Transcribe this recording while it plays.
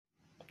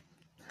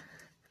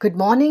Good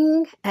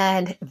morning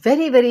and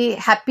very, very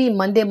happy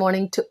Monday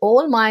morning to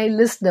all my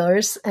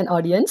listeners and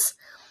audience.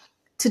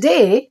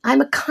 Today,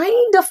 I'm a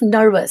kind of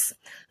nervous.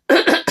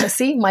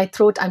 See, my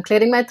throat, I'm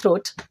clearing my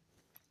throat.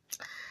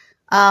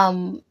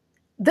 Um,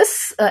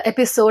 this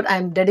episode,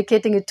 I'm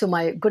dedicating it to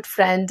my good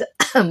friend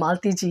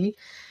Malti ji,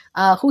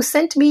 who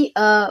sent me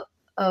a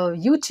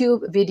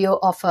YouTube video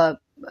of a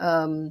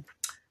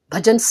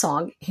bhajan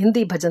song,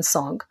 Hindi bhajan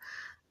song.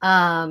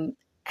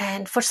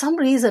 And for some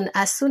reason,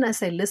 as soon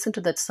as I listened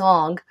to that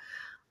song,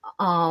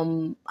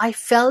 I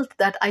felt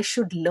that I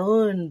should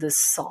learn this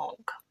song.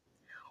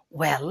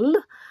 Well,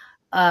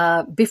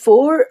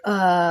 before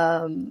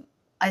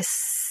I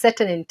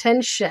set an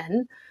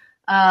intention,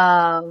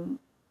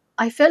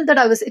 I felt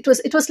that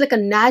it was like a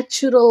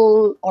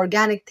natural,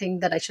 organic thing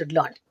that I should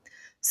learn.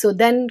 So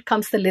then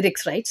comes the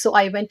lyrics, right? So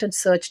I went and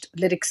searched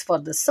lyrics for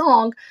the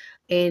song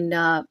in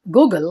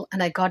Google,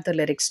 and I got the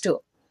lyrics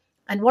too.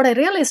 And what I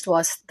realized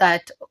was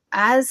that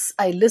as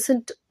I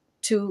listened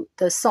to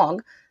the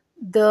song,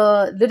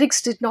 the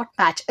lyrics did not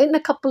match in a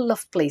couple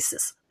of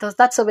places.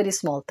 That's a very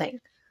small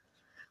thing.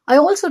 I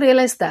also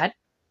realized that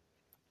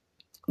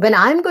when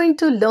I'm going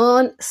to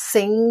learn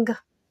sing,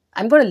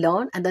 I'm going to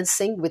learn and then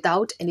sing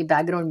without any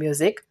background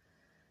music.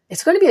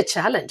 It's going to be a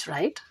challenge,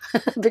 right?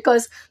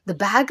 Because the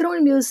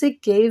background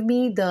music gave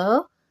me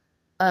the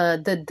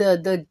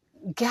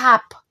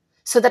gap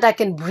so that I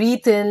can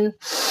breathe in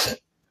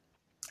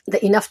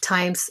the enough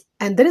times.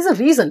 And there is a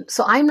reason.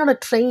 So I'm not a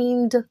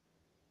trained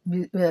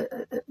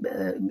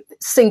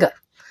singer.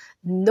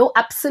 No,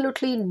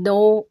 absolutely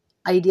no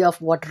idea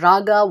of what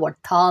raga, what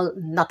thal,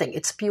 nothing.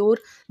 It's pure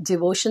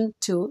devotion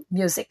to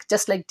music,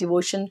 just like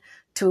devotion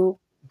to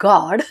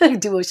God,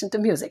 devotion to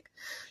music.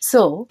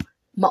 So,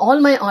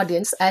 all my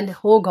audience and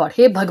oh God,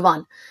 hey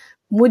Bhagwan,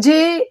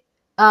 मुझे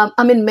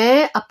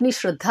मैं अपनी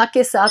श्रद्धा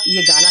के साथ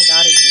ये गाना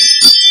गा रही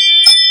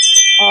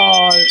हूँ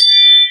और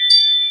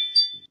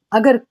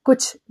अगर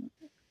कुछ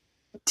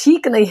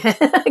ठीक नहीं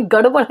है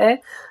गड़बड़ है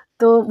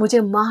तो मुझे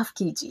माफ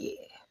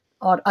कीजिए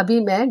और अभी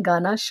मैं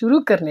गाना शुरू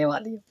करने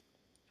वाली हूँ।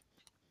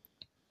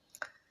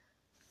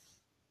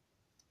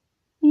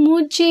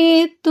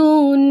 मुझे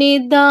तूने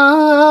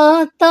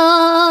दाता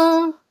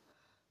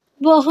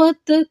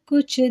बहुत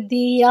कुछ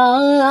दिया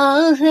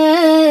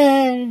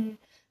है,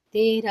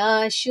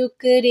 तेरा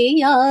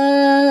शुक्रिया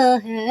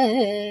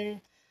है,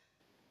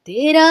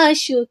 तेरा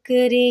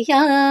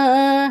शुक्रिया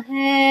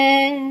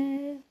है।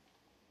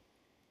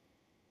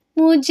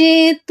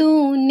 मुझे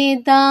तूने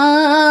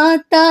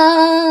दाता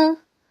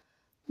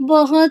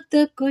बहुत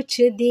कुछ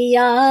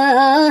दिया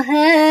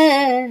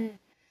है,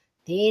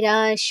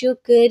 तेरा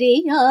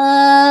शुक्रिया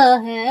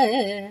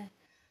है,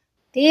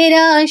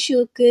 तेरा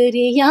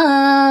शुक्रिया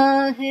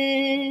है।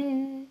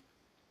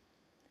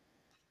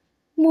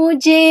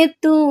 मुझे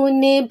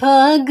तूने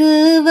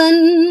भगवन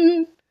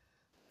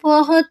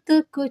बहुत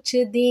कुछ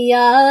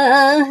दिया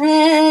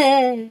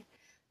है,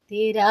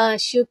 तेरा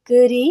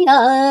शुक्रिया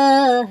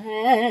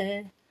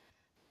है,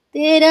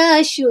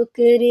 तेरा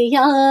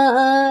शुक्रिया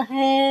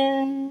है।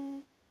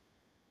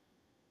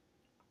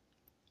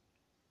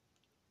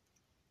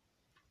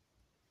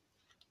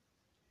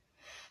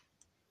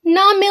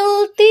 ना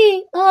मिलती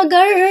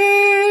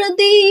अगर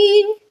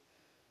दी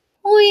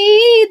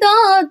हुई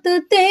दात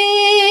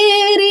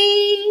तेरी,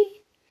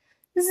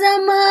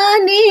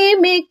 जमाने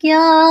में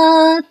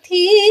क्या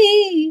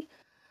थी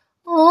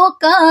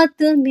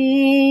औकात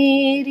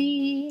मेरी।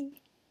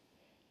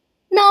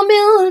 ना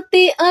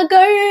मिलती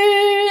अगर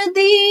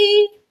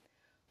दी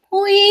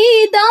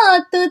हुई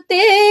दात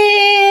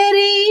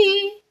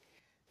तेरी,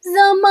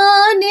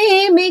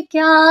 जमाने में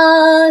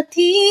क्या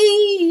थी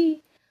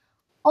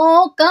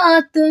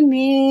औकात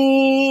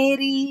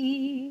मेरी।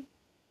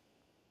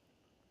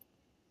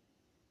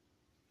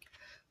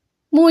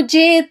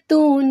 मुझे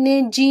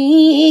तूने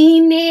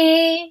जीने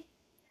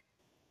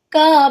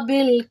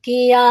काबिल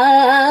किया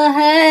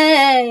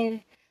है,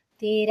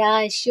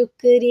 तेरा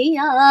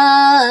शुक्रिया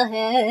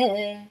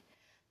है,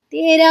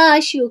 तेरा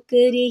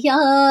शुक्रिया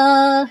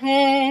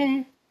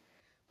है।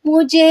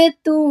 मुझे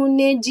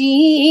तूने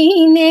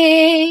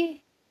जीने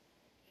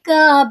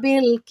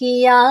काबिल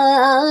किया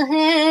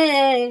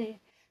है,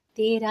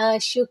 तेरा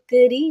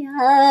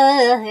शुक्रिया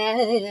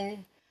है,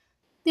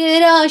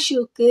 तेरा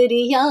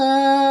शुक्रिया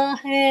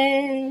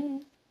है।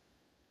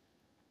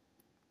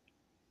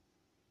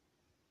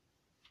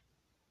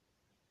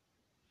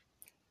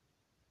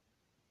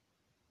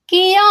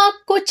 किया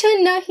कुछ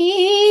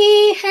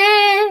नहीं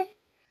है,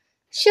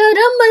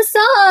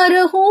 शर्मसार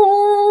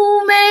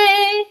हूँ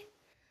मैं,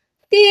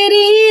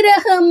 तेरी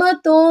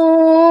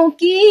रहमतों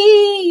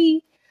की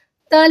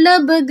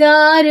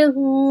तलबगार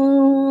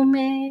हूँ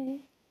मैं।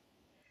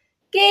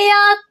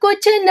 किया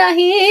कुछ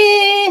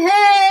नहीं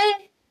है,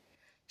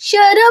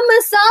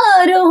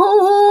 शर्मसार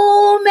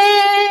हूँ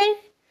मैं,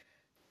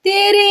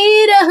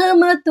 तेरी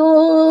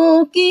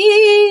रहमतों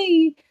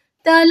की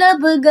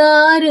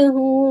तलबगार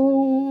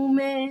हूँ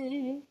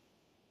मैं।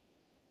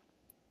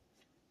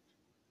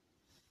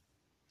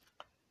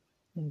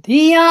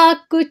 दिया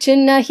कुछ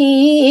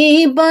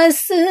नहीं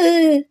बस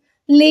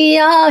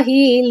लिया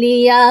ही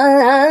लिया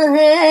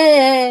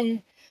है,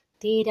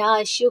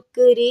 तेरा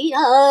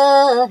शुक्रिया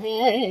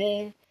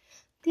है,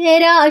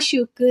 तेरा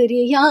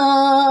शुक्रिया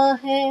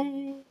है।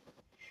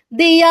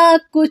 दिया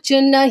कुछ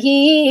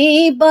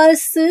नहीं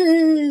बस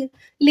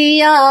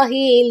लिया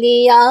ही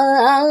लिया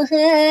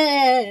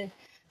है,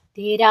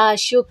 तेरा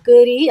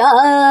शुक्रिया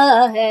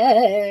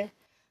है,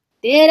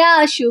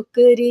 तेरा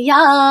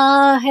शुक्रिया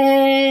है।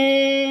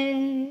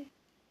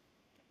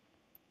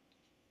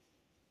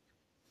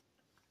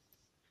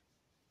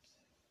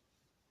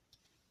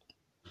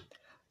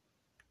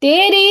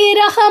 तेरी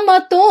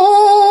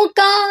रहमतों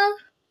का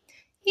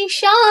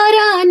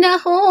इशारा न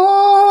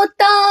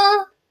होता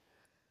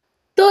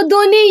तो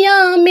दुनिया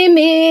में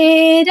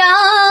मेरा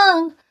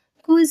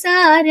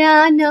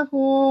गुजारा न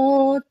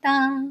होता।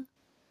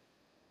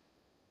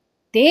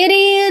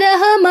 तेरी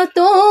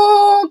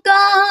रहमतों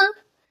का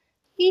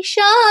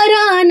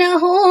इशारा न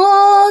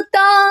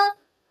होता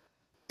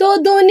तो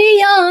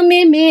दुनिया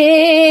में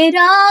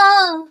मेरा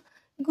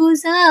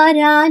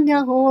गुजारा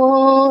न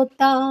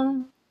होता।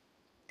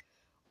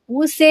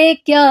 उसे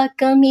क्या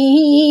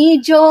कमी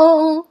जो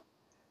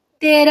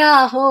तेरा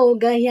हो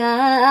गया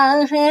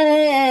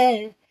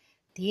है,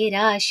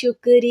 तेरा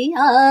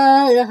शुक्रिया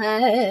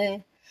है,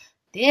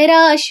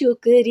 तेरा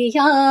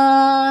शुक्रिया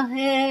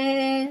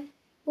है।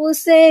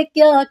 उसे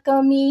क्या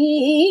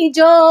कमी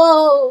जो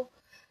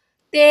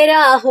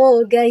तेरा हो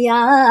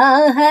गया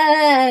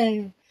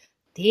है,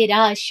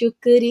 तेरा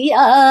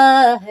शुक्रिया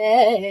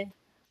है,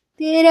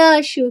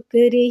 तेरा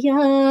शुक्रिया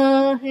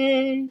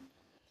है।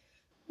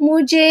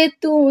 मुझे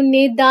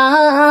तूने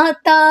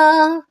दाता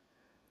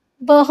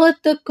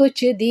बहुत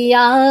कुछ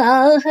दिया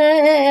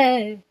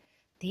है,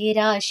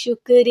 तेरा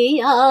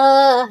शुक्रिया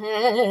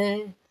है,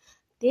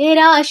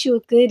 तेरा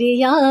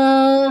शुक्रिया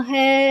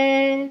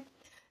है।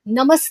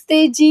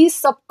 नमस्ते जी,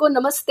 सबको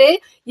नमस्ते।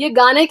 ये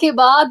गाने के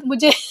बाद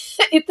मुझे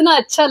इतना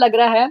अच्छा लग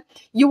रहा है,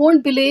 you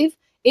won't believe,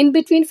 in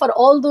between for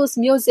all those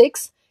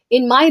musics,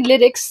 in my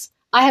lyrics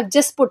I have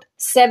just put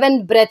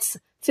 7 breaths,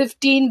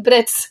 15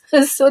 breaths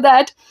so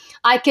that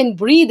I can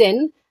breathe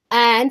in,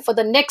 and for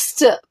the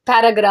next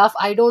paragraph,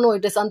 I don't know,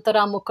 it is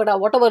antara mukada,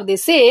 whatever they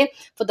say,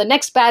 for the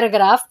next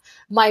paragraph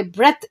my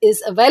breath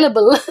is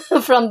available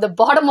from the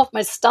bottom of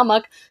my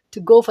stomach to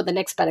go for the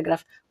next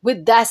paragraph.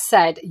 With that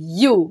said,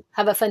 you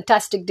have a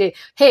fantastic day.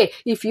 Hey,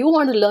 if you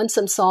want to learn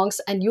some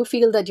songs and you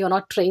feel that you're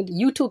not trained,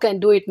 you too can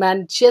do it,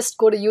 man. Just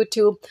go to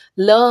YouTube,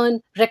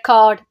 learn,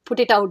 record, put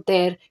it out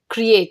there,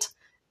 create.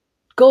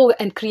 Go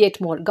and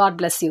create more. God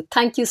bless you.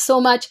 Thank you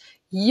so much.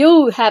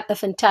 You have a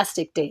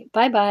fantastic day.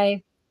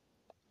 Bye-bye.